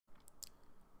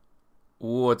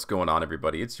What's going on,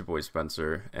 everybody? It's your boy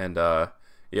Spencer, and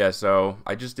yeah, so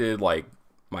I just did like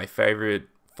my favorite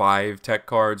 5 tech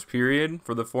cards, period,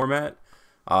 for the format.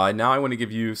 Now I want to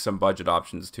give you some budget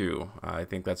options too. I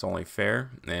think that's only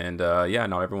fair, and yeah,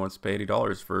 not everyone wants to pay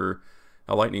 $80 for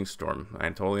a lightning storm. I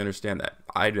totally understand that.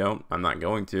 I don't. I'm not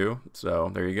going to. So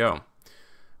there you go.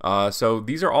 So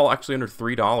these are all actually under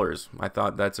 $3. I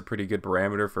thought that's a pretty good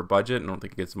parameter for budget. I don't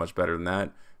think it gets much better than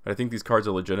that. But I think these cards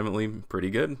are legitimately pretty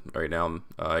good right now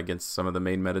against some of the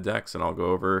main meta decks, and I'll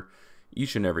go over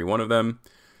each and every one of them.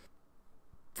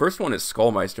 First one is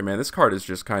Skullmeister, man. This card is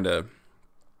just kind of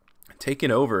taken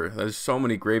over. There's so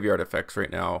many graveyard effects right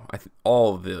now.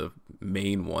 All of the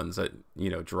main ones that,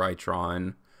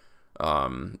 Drytron.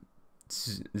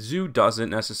 Zoo doesn't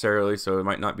necessarily, so it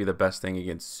might not be the best thing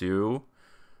against Zoo.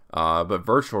 But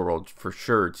Virtual World for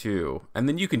sure too. And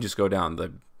then you can just go down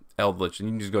the Eldritch, and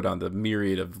you can just go down the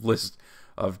myriad of list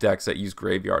of decks that use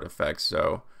graveyard effects.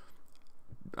 So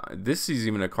this is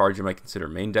even a card you might consider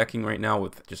main decking right now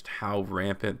with just how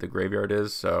rampant the graveyard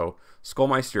is. So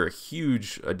Skullmeister, a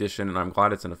huge addition, and I'm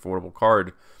glad it's an affordable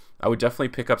card. I would definitely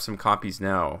pick up some copies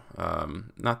now.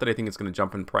 Not that I think it's going to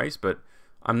jump in price, but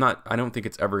I don't think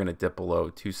it's ever going to dip below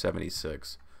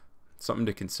 276. Something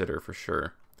to consider for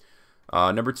sure.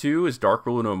 Number 2 is Dark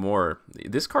Rule No More.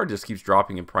 This card just keeps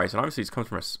dropping in price, and obviously it comes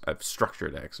from a structure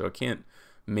deck, so it can't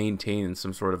maintain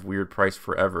some sort of weird price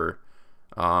forever.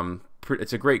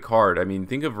 It's a great card. I mean,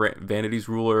 think of Vanity's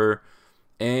Ruler,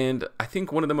 and I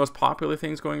think one of the most popular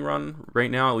things going on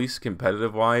right now, at least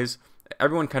competitive-wise,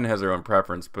 everyone kind of has their own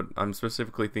preference, but I'm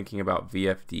specifically thinking about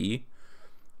VFD.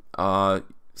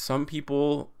 Some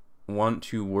people want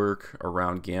to work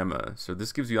around Gamma, so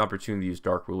this gives you the opportunity to use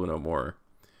Dark Rule No More.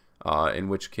 In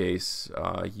which case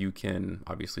you can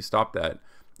obviously stop that.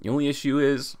 The only issue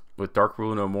is with Dark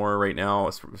Rule No More right now,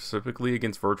 specifically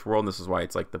against Virtual World, and this is why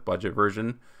it's like the budget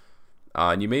version.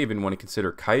 And you may even want to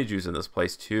consider Kaijus in this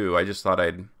place too. I just thought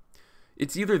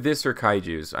it's either this or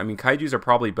Kaijus. I mean, Kaijus are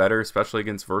probably better, especially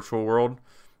against Virtual World,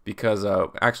 because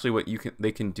actually what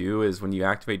they can do is when you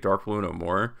activate Dark Rule No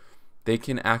More, they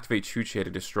can activate Chuche to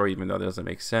destroy, even though that doesn't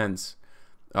make sense.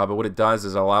 But what it does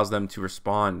is it allows them to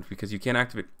respond, because you can't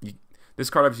activate this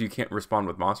card. Obviously, you can't respond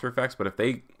with monster effects, but if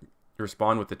they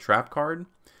respond with the trap card,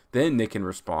 then they can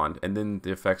respond, and then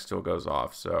the effect still goes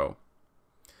off. So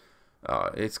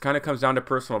it kind of comes down to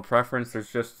personal preference.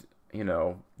 There's just,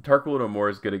 Dark Rule No More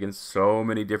is good against so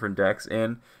many different decks,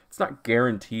 and it's not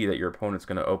guaranteed that your opponent's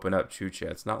going to open up Chuche.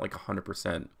 It's not like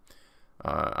 100%.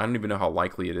 I don't even know how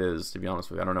likely it is, to be honest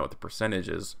with you. I don't know what the percentage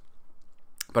is.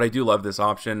 But I do love this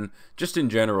option, just in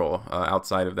general,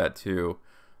 outside of that too,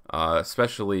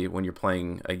 especially when you're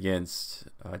playing against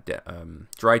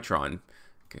Drytron,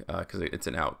 because it's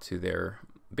an out to their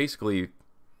basically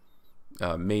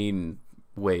main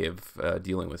way of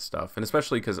dealing with stuff, and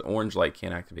especially because Orange Light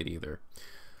can't activate either.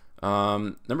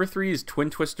 Number 3 is Twin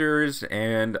Twisters,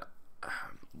 and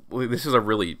this is a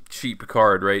really cheap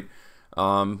card, right?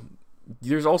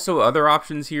 There's also other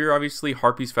options here. Obviously,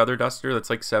 Harpy's Feather Duster, that's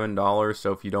like $7.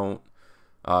 So if you don't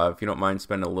mind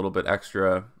spending a little bit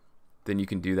extra, then you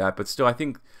can do that. But still, I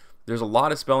think there's a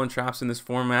lot of spell and traps in this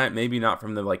format. Maybe not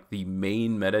from the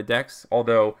main meta decks.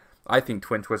 Although I think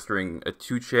Twin Twistering a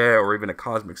Tuche or even a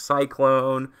Cosmic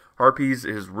Cyclone, Harpies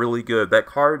is really good. That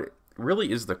card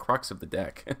really is the crux of the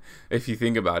deck, if you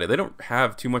think about it. They don't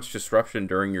have too much disruption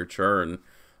during your turn,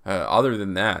 other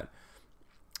than that.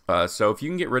 So if you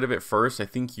can get rid of it first, I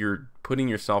think you're putting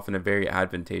yourself in a very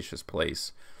advantageous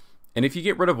place. And if you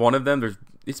get rid of one of them,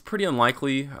 it's pretty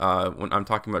unlikely. When I'm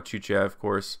talking about Chuche, of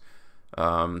course,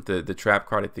 the trap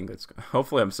card, I think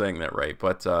hopefully I'm saying that right.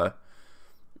 But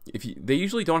they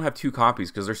usually don't have 2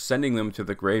 copies because they're sending them to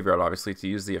the graveyard, obviously, to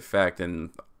use the effect. And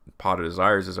Pot of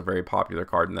Desires is a very popular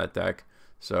card in that deck.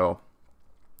 So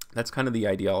that's kind of the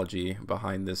ideology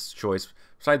behind this choice.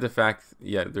 Besides the fact,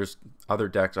 yeah, there's other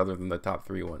decks other than the top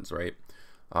 3 ones, right?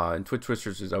 And Twin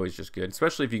Twisters is always just good,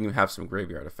 especially if you can have some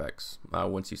graveyard effects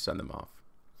once you send them off.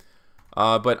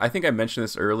 But I think I mentioned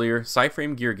this earlier.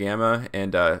 Psyframe Gear Gamma,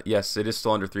 and yes, it is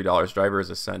still under $3. Driver is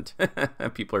a cent.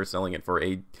 People are selling it for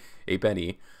a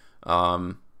penny.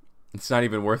 It's not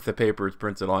even worth the paper it's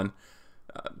printed on.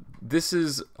 This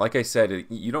is, like I said,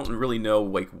 you don't really know,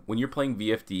 like when you're playing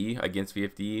VFD against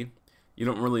VFD, you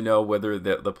don't really know whether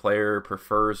the player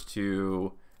prefers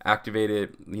to activate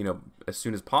it, as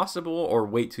soon as possible, or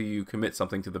wait till you commit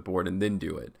something to the board and then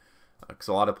do it. Because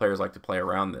a lot of players like to play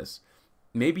around this.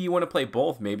 Maybe you want to play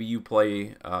both. Maybe you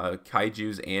play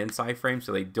Kaijus and Psyframe,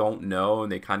 so they don't know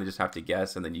and they kind of just have to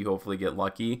guess, and then you hopefully get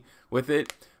lucky with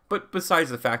it. But besides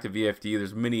the fact of VFD,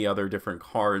 there's many other different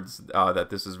cards that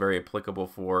this is very applicable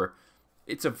for.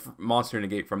 it's a monster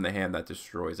negate from the hand that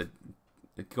destroys it.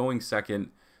 Going second,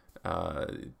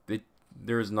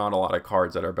 there's not a lot of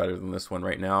cards that are better than this one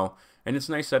right now, and it's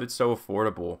nice that it's so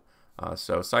affordable.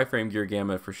 So Psyframe Gear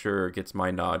Gamma for sure gets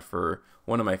my nod for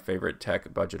one of my favorite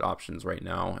tech budget options right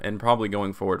now, and probably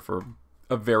going forward for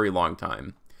a very long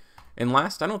time. And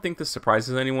last, I don't think this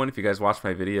surprises anyone. If you guys watch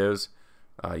my videos,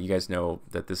 you guys know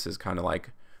that this is kind of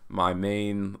like my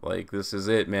main, like, this is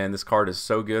it, man. This card is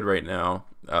so good right now.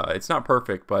 It's not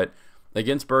perfect, but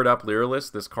against Bird Up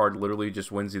Lyralist, this card literally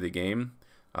just wins you the game.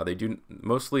 They do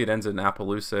mostly, it ends in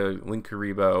Appaloosa,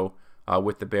 Linkuriboh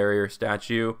with the barrier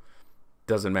statue.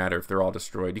 Doesn't matter if they're all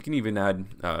destroyed. You can even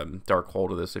add Dark Hole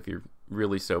to this if you're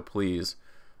really so pleased.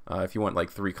 If you want like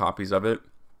 3 copies of it.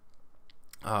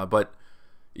 But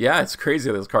yeah, it's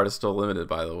crazy that this card is still limited,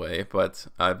 by the way. But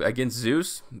against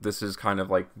Zeus, this is kind of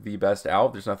like the best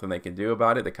out. There's nothing they can do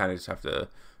about it. They kind of just have to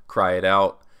cry it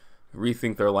out,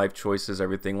 rethink their life choices,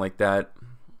 everything like that.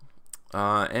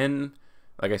 And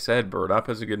like I said, Bird Up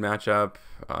has a good matchup.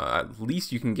 At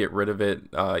least you can get rid of it.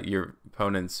 Your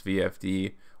opponent's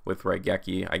VFD with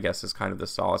Raigeki, I guess, is kind of the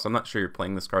solace. I'm not sure you're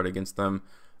playing this card against them.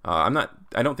 I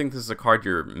don't think this is a card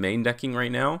you're main decking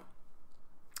right now.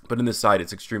 But in this side,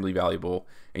 it's extremely valuable,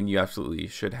 and you absolutely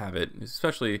should have it,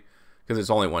 especially because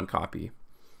there's only 1 copy.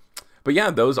 But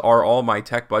yeah, those are all my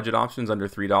tech budget options under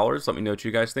 $3. Let me know what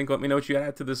you guys think. Let me know what you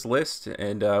add to this list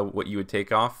and what you would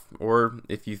take off. Or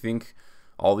if you think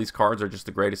all these cards are just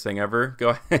the greatest thing ever, go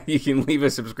ahead. You can leave a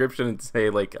subscription and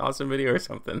say, like, awesome video or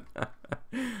something.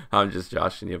 I'm just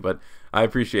joshing you. But I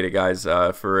appreciate it, guys,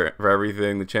 for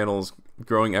everything. The channel's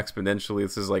growing exponentially.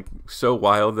 This is, like, so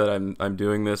wild that I'm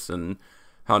doing this, and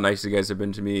how nice you guys have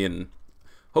been to me, and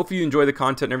hopefully you enjoy the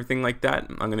content and everything like that.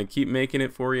 I'm going to keep making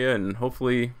it for you, and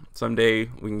hopefully someday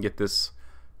we can get this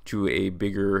to a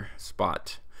bigger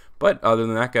spot. But other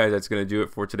than that, guys, that's going to do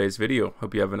it for today's video.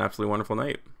 Hope you have an absolutely wonderful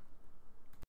night.